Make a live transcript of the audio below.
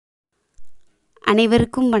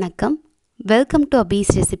அனைவருக்கும் வணக்கம். Welcome to Hafiz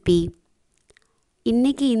recipe.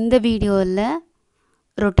 இன்றைக்கி இந்த வீடியோவில்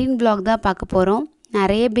ரொட்டீன் vlog தான் பார்க்க போகிறோம்.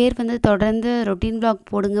 நிறைய பேர் தொடர்ந்து ரொட்டீன் vlog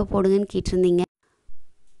போடுங்கன்னு கேட்டிருந்தீங்க.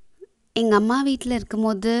 எங்கள் அம்மா வீட்டில்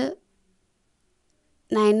இருக்கும்போது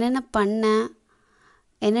நான் என்னென்ன பண்ணேன்,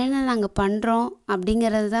 என்னென்ன நாங்கள் பண்ணுறோம்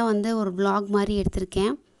அப்படிங்கிறது தான் ஒரு vlog மாதிரி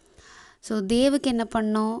எடுத்திருக்கேன். ஸோ தேவுக்கு என்ன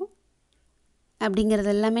பண்ணோம் அப்படிங்கிறது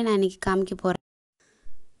எல்லாமே நான் இன்றைக்கி காமிக்க போகிறேன்.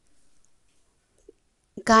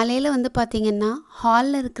 காலையில் பார்த்திங்கன்னா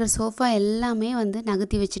ஹாலில் இருக்கிற சோஃபா எல்லாமே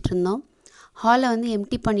நகர்த்தி வச்சிட்ருந்தோம். ஹாலை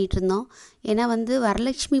எம்டி பண்ணிகிட்ருந்தோம். ஏன்னா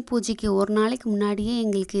வரலட்சுமி பூஜைக்கு ஒரு நாளைக்கு முன்னாடியே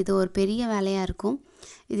எங்களுக்கு இது ஒரு பெரிய வேலையாக இருக்கும்.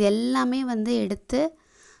 இது எல்லாமே எடுத்து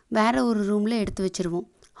வேறு ஒரு ரூமில் எடுத்து வச்சுருவோம்.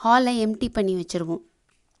 ஹாலை எம்டி பண்ணி வச்சுருவோம்.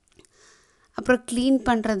 அப்புறம் க்ளீன்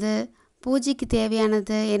பண்ணுறது, பூஜைக்கு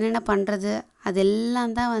தேவையானது என்னென்ன பண்ணுறது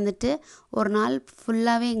அதெல்லாம் தான் ஒரு நாள்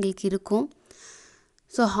ஃபுல்லாகவே எங்களுக்கு இருக்கும்.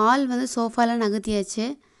 So hall சோஃபாலாம்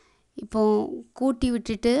நகர்த்தியாச்சு. இப்போது கூட்டி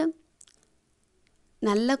விட்டுட்டு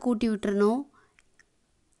நல்லா கூட்டி விட்டுறணும்.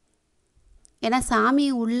 ஏன்னா சாமியை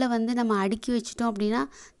உள்ளே நம்ம அடுக்கி வச்சிட்டோம் அப்படின்னா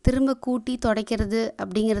திரும்ப கூட்டி துடைக்கிறது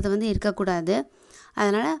அப்படிங்கிறது இருக்கக்கூடாது.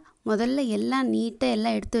 அதனால் முதல்ல எல்லாம் நீட்டாக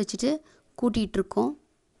எல்லாம் எடுத்து வச்சுட்டு கூட்டிகிட்ருக்கோம்.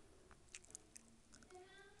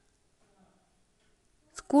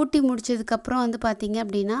 கூட்டி முடித்ததுக்கப்புறம் பார்த்திங்க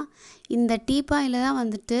அப்படின்னா இந்த டீப்பாயில்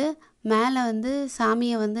தான் மேலே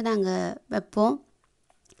சாமியை நாங்கள் வைப்போம்.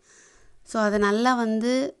 ஸோ அதை நல்லா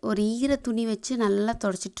ஒரு ஈர துணி வச்சு நல்லா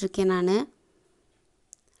துடைச்சிட்ருக்கேன் நான்.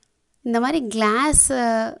 இந்த மாதிரி கிளாஸ்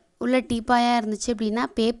உள்ள டீப்பாயாக இருந்துச்சு அப்படின்னா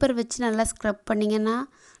பேப்பர் வச்சு நல்லா ஸ்க்ரப் பண்ணிங்கன்னா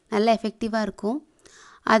நல்லா எஃபெக்டிவாக இருக்கும்.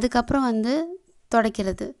 அதுக்கப்புறம்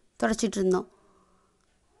துடைச்சிட்ருந்தோம்.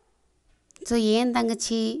 ஸோ என்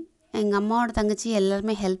தங்கச்சி, எங்கள் அம்மாவோட தங்கச்சி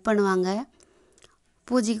எல்லாருமே ஹெல்ப் பண்ணுவாங்க.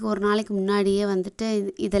 பூஜைக்கு ஒரு நாளைக்கு முன்னாடியே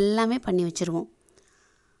இதெல்லாமே பண்ணி வச்சுருவோம்.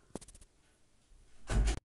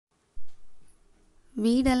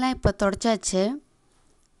 வீடெல்லாம் இப்போ தொடச்சாச்சு.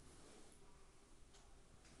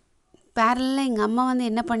 பேரலில் எங்கள் அம்மா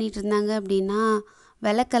என்ன பண்ணிகிட்டு இருந்தாங்க அப்படின்னா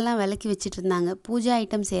விளக்கெல்லாம் விளக்கி வச்சுட்டு இருந்தாங்க. பூஜை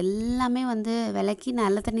ஐட்டம்ஸ் எல்லாமே விளக்கி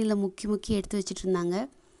நல்ல தண்ணியில் முக்கி எடுத்து வச்சுட்டு இருந்தாங்க.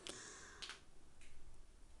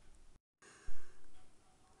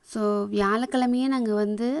 ஸோ வியாழக்கிழமையே நாங்கள்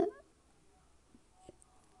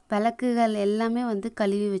விளக்குகள் எல்லாமே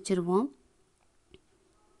கழுவி வச்சுருவோம்.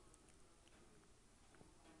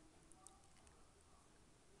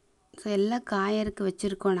 ஸோ எல்லாம் காயருக்கு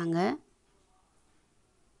வச்சுருக்கோம் நாங்கள்.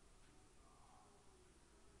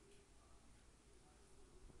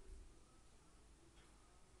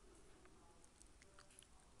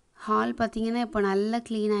 ஹால் பார்த்திங்கன்னா இப்போ நல்லா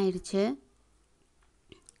க்ளீன் ஆகிடுச்சு.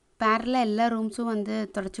 பேரில் எல்லா ரூம்ஸும்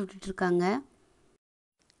தொடச்சி விட்டுட்ருக்காங்க.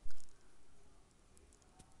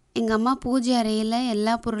 எங்கள் அம்மா பூஜை அறையில்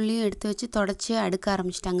எல்லா பொருளையும் எடுத்து வச்சு தொடச்சி அடுக்க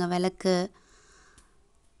ஆரம்பிச்சிட்டாங்க. விளக்கு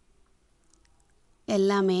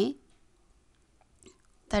எல்லாமே,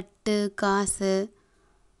 தட்டு, காசு,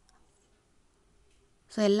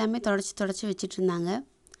 ஸோ எல்லாமே தொடச்சி வச்சிட்ருந்தாங்க.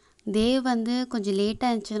 தேவ் கொஞ்சம்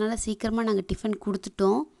லேட்டாக இருந்துச்சதுனால சீக்கிரமாக நாங்கள் டிஃபன்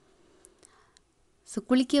கொடுத்துட்டோம். ஸோ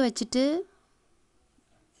குளிக்க வச்சுட்டு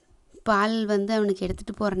பால் அவனுக்கு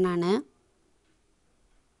எடுத்துகிட்டு போகிறேன் நான்.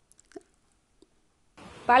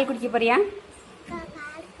 பால் குடிக்க போறியா?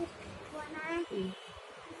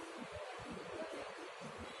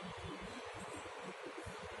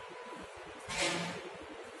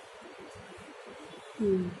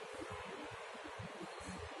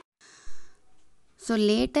 ஸோ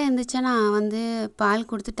லேட்டாக இருந்துச்சா நான் பால்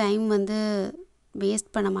கொடுத்து டைம்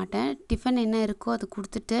வேஸ்ட் பண்ண மாட்டேன். டிஃபன் என்ன இருக்கோ அது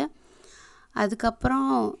கொடுத்துட்டு அதுக்கப்புறம்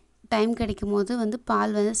டைம் கிடைக்கும் போது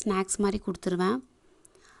பால் ஸ்நாக்ஸ் மாதிரி கொடுத்துருவேன்.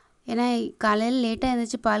 ஏன்னா காலையில் லேட்டாக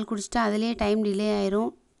இருந்துச்சு பால் குடிச்சிட்டா அதுலேயே டைம் டிலே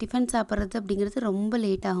ஆயிரும். டிஃபன் சாப்பிட்றது அப்படிங்கிறது ரொம்ப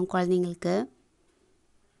லேட் ஆகும் குழந்தைங்களுக்கு.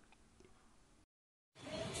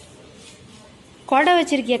 கொடை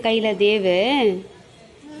வச்சுருக்கியா கையில்? தேவு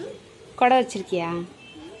கொடை வச்சுருக்கியா?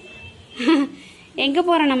 எங்கே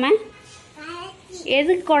போகிறோம் நம்ம?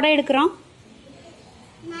 எதுக்கு கொடை எடுக்கிறோம்?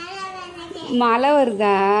 மழை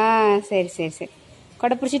வருதா? சரி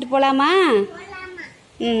கொடை பிடிச்சிட்டு போகலாமா?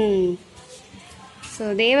 ஸோ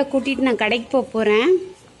தேவை கூட்டிகிட்டு நான் கடைக்கு போகிறேன்.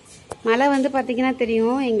 மழை பார்த்திங்கன்னா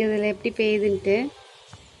தெரியும் எங்கள் இதில் எப்படி பெய்யுதுன்ட்டு.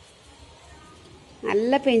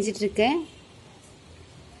 நல்லா பெஞ்சிட்ருக்கு.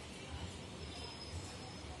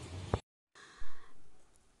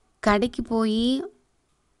 கடைக்கு போய்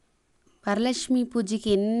வரலட்சுமி பூஜைக்கு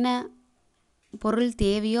என்ன பொருள்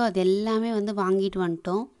தேவையோ அது எல்லாமே வாங்கிட்டு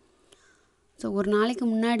வந்துட்டோம். ஸோ ஒரு நாளைக்கு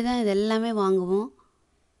முன்னாடி தான் இது எல்லாமே வாங்குவோம்.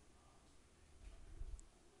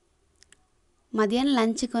 மதியானம்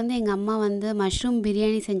லஞ்சுக்கு எங்கள் அம்மா மஷ்ரூம்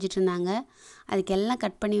பிரியாணி செஞ்சிட்ருந்தாங்க. அதுக்கு எல்லாம்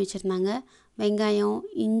கட் பண்ணி வச்சுருந்தாங்க. வெங்காயம்,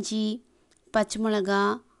 இஞ்சி, பச்சை மிளகா,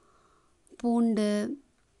 பூண்டு,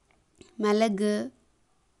 மிளகு,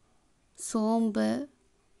 சோம்பு,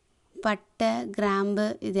 பட்டை, கிராம்பு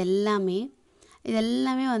இதெல்லாமே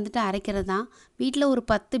வந்துட்டு அரைக்கிறது தான். வீட்டில் ஒரு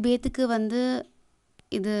 10 பேத்துக்கு வந்து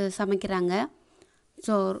இது சமைக்கிறாங்க.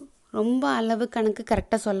 ஸோ ரொம்ப அளவு கணக்கு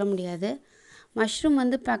கரெக்டாக சொல்ல முடியாது. மஷ்ரூம்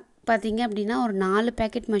வந்து பார்த்திங்க அப்படின்னா ஒரு 4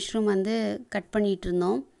 பேக்கெட் மஷ்ரூம் வந்து கட்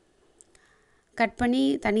பண்ணிகிட்ருந்தோம். கட் பண்ணி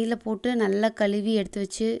தண்ணியில் போட்டு நல்லா கழுவி எடுத்து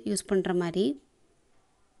வச்சு யூஸ் பண்ணுற மாதிரி.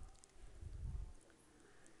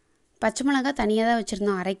 பச்சை மிளகா தனியாக தான்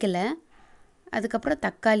வச்சுருந்தோம், அரைக்கலை. அதுக்கப்புறம்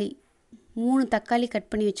தக்காளி 3 தக்காளி கட்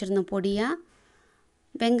பண்ணி வச்சுருந்தோம் பொடியாக.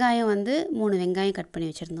 வெங்காயம் வந்து 3 வெங்காயம் கட் பண்ணி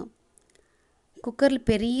வச்சுருந்தோம். குக்கரில்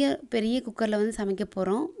பெரிய குக்கரில் வந்து சமைக்க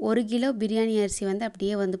போகிறோம். 1 கிலோ பிரியாணி அரிசி வந்து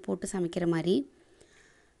அப்படியே வந்து போட்டு சமைக்கிற மாதிரி.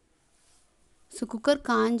 ஸோ குக்கர்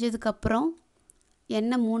காஞ்சதுக்கப்புறம்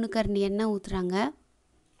எண்ணெய் 3 கரண்டி எண்ணெய் ஊற்றுறாங்க.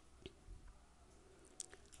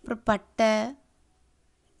 அப்புறம் பட்டை,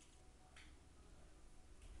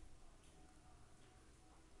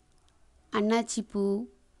 அன்னாச்சி பூ,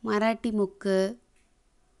 மராட்டி மொக்கு,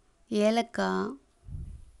 ஏலக்காய்,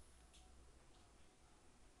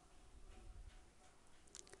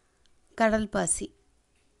 கடல் பாசி,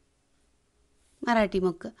 மராட்டி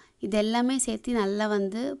மொக்கு இது எல்லாமே சேர்த்து நல்லா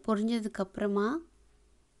வந்து பொரிஞ்சதுக்கப்புறமா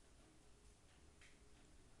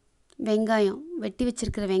வெங்காயம், வெட்டி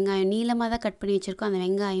வச்சுருக்கிற வெங்காயம் நீளமாக தான் கட் பண்ணி வச்சுருக்கோம் அந்த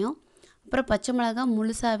வெங்காயம். அப்புறம் பச்சை மிளகா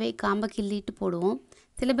முழுசாகவே காம்பை கிள்ளிட்டு போடுவோம்.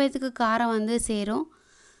 சில பேர்த்துக்கு காரம் வந்து சேரும்,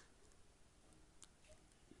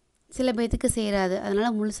 சில பேர்த்துக்கு சேராது.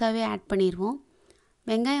 அதனால் முழுசாகவே ஆட் பண்ணிடுவோம்.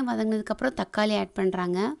 வெங்காயம் வதங்கினதுக்கப்புறம் தக்காளி ஆட்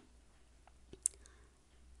பண்ணுறாங்க.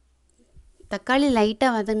 தக்காளி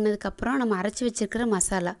லைட்டாக வதங்கினதுக்கப்புறம் நம்ம அரைச்சி வச்சுருக்கிற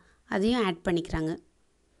மசாலா அதையும் ஆட் பண்ணிக்கிறாங்க.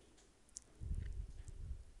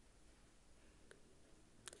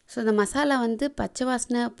 ஸோ இந்த மசாலா வந்து பச்சை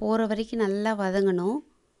வாசனை போகிற வரைக்கும் நல்லா வதங்கணும்.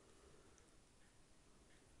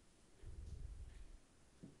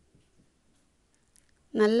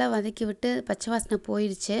 நல்லா வதக்கி விட்டு பச்சை வாசனை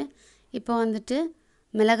போயிடுச்சு. இப்போ வந்துட்டு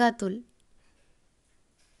மிளகாத்தூள்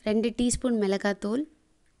 2 டீஸ்பூன் மிளகாத்தூள்,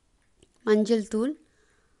 மஞ்சள் தூள்,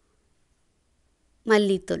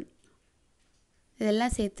 மல்லித்தூள்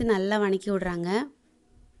இதெல்லாம் சேர்த்து நல்லா வதக்கி விடுறாங்க.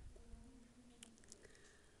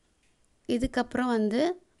 இதுக்கப்புறம் வந்து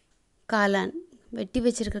காளான், வெட்டி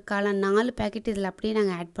வச்சுருக்க காளான் 4 பேக்கெட் இதில் அப்படியே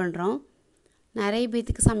நாங்கள் ஆட் பண்ணுறோம். நிறைய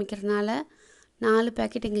பேத்துக்கு சமைக்கிறதுனால 4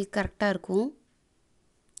 பேக்கெட் எங்களுக்கு கரெக்டாக இருக்கும்.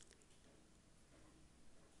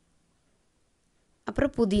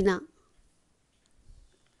 அப்புறம்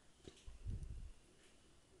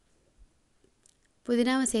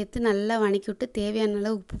புதினாவை சேர்த்து நல்லா வதக்கி விட்டு தேவையான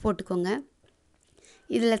அளவு உப்பு போட்டுக்கோங்க.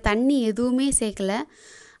 இதில் தண்ணி எதுவுமே சேர்க்கலை.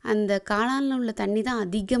 அந்த காளானில் உள்ள தண்ணி தான்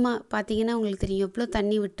அதிகமாக பார்த்திங்கன்னா உங்களுக்கு தெரியும் எவ்வளோ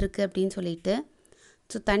தண்ணி விட்டுருக்கு அப்படின்னு சொல்லிட்டு.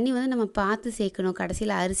 ஸோ தண்ணி வந்து நம்ம பார்த்து சேர்க்கணும்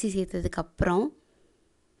கடைசியில் அரிசி சேர்த்ததுக்கப்புறம்.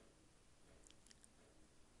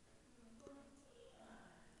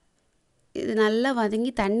 இது நல்லா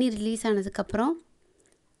வதங்கி தண்ணி ரிலீஸ் ஆனதுக்கப்புறம்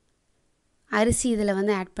அரிசி இதில்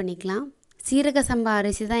வந்து ஆட் பண்ணிக்கலாம். சீரக சம்பா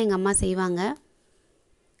அரிசி தான் எங்கள் அம்மா செய்வாங்க.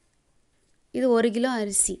 இது 1 கிலோ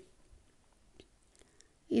அரிசி.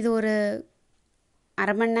 இது ஒரு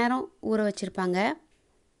அரை மணி நேரம் ஊற வச்சுருப்பாங்க.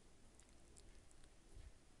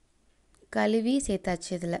 கழுவி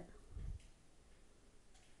சேர்த்தாச்சு. இதில்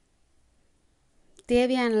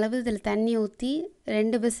தேவையான அளவு இதில் தண்ணி ஊற்றி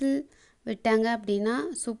 2 விசில் விட்டாங்க அப்படின்னா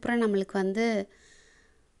சூப்பராக நம்மளுக்கு வந்து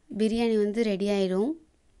பிரியாணி வந்து ரெடி ஆயிடும்.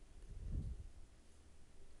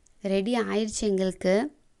 ரெடி ஆயிடுச்சு எங்களுக்கு.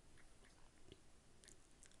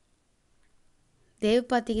 தேவ்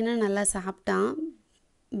பார்த்திங்கன்னா நல்லா சாப்பிட்டான்.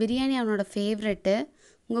 பிரியாணி அவனோட ஃபேவரெட்டு.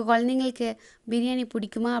 உங்கள் குழந்தைங்களுக்கு பிரியாணி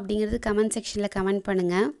பிடிக்குமா அப்படிங்கிறது கமெண்ட் செக்ஷனில் கமெண்ட்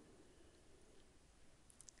பண்ணுங்கள்.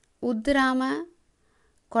 உதிராமல்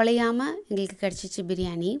குலையாமல் எங்களுக்கு கிடச்சிச்சு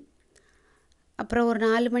பிரியாணி. அப்புறம் ஒரு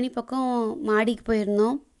 4 மணி பக்கம் மாடிக்கு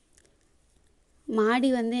போயிருந்தோம். மாடி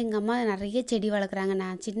வந்து எங்கள் அம்மா நிறைய செடி வளர்க்குறாங்க.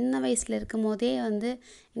 நான் சின்ன வயசில் இருக்கும் போதே வந்து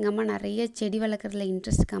எங்கள் அம்மா நிறைய செடி வளர்க்குறதுல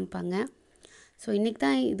இன்ட்ரெஸ்ட் காமிப்பாங்க. ஸோ இன்றைக்கி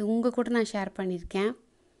தான் இது உங்கள் கூட நான் ஷேர் பண்ணியிருக்கேன்.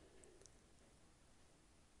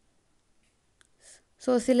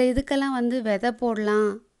 ஸோ சில இதுக்கெல்லாம் வந்து விதை போடலாம்,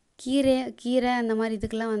 கீரை அந்த மாதிரி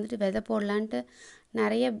இதுக்கெல்லாம் வந்துட்டு விதை போடலான்ட்டு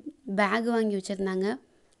நிறைய பேக் வாங்கி வச்சுருந்தாங்க.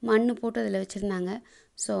 மண் போட்டு அதில் வச்சுருந்தாங்க.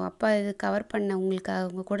 ஸோ அப்போ இது கவர் பண்ண உங்களுக்காக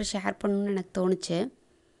உங்கள் கூட ஷேர் பண்ணணுன்னு எனக்கு தோணுச்சு.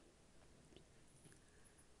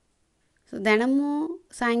 ஸோ தினமும்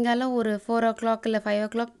சாயங்காலம் ஒரு 4 o'clock இல்லை 5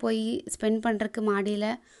 o'clock போய் ஸ்பெண்ட் பண்ணுறதுக்கு மாடியில்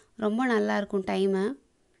ரொம்ப நல்லாயிருக்கும் டைமு.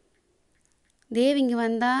 தேவ் இங்கே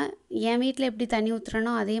வந்தால் என் வீட்டில் எப்படி தண்ணி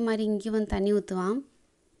ஊற்றுறனோ அதே மாதிரி இங்கேயும் வந்து தண்ணி ஊற்றுவான்.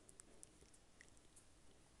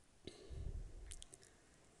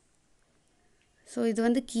 ஸோ இது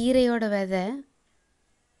வந்து கீரையோட விதை.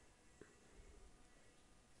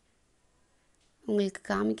 உங்களுக்கு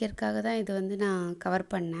காமிக்கிறதுக்காக தான் இது வந்து நான்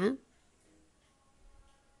கவர் பண்ணேன்.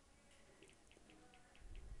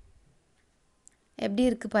 எப்படி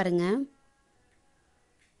இருக்குது பாருங்கள்.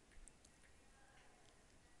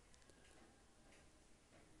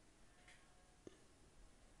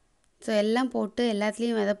 ஸோ எல்லாம் போட்டு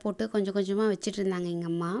எல்லாத்துலேயும் விதை போட்டு கொஞ்சம் கொஞ்சமாக வச்சுட்டு இருந்தாங்க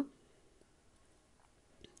எங்கள் அம்மா.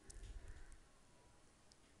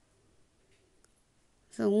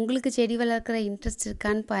 ஸோ உங்களுக்கு செடி வளர்க்குற இன்ட்ரெஸ்ட்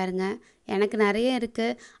இருக்கான்னு பாருங்கள். எனக்கு நிறைய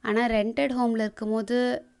இருக்குது. ஆனால் ரெண்டட் ஹோமில் இருக்கும்போது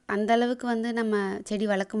அந்தளவுக்கு வந்து நம்ம செடி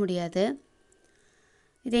வளர்க்க முடியாது.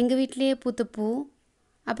 இது எங்கள் வீட்டிலையே பூத்த பூ.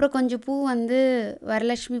 அப்புறம் கொஞ்சம் பூ வந்து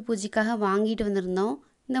வரலட்சுமி பூஜைக்காக வாங்கிட்டு வந்திருந்தோம்.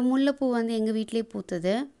 இந்த முல்லைப்பூ வந்து எங்கள் வீட்டிலே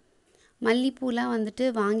பூத்தது. மல்லிப்பூலாம் வந்துட்டு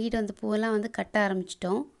வாங்கிட்டு வந்த பூவெல்லாம் வந்து கட்ட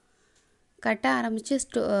ஆரம்பிச்சிட்டோம். கட்ட ஆரம்பித்து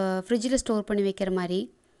ஃப்ரிட்ஜில் ஸ்டோர் பண்ணி வைக்கிற மாதிரி.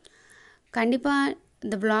 கண்டிப்பாக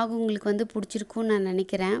இந்த vlog உங்களுக்கு வந்து பிடிச்சிருக்குன்னு நான்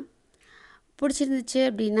நினைக்கிறேன். பிடிச்சிருந்துச்சு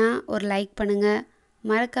அப்படின்னா ஒரு லைக் பண்ணுங்கள்.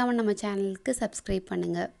 மறக்காமல் நம்ம சேனலுக்கு சப்ஸ்கிரைப்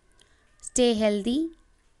பண்ணுங்கள். Stay healthy,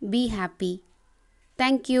 be happy.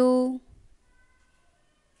 Thank you.